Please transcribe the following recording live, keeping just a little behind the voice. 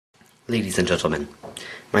Ladies and gentlemen,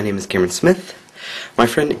 my name is Cameron Smith. My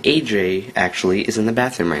friend AJ actually is in the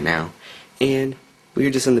bathroom right now, and we are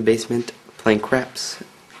just in the basement playing craps,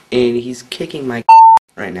 and he's kicking my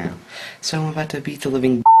right now. So I'm about to beat the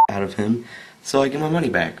living out of him so I get my money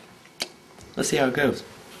back. Let's see how it goes.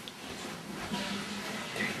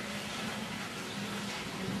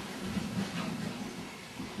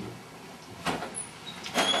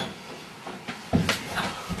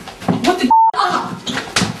 What the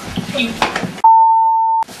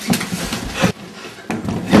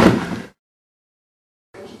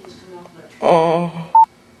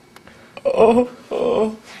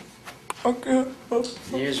Okay.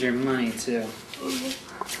 Here's your money too.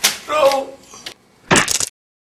 No.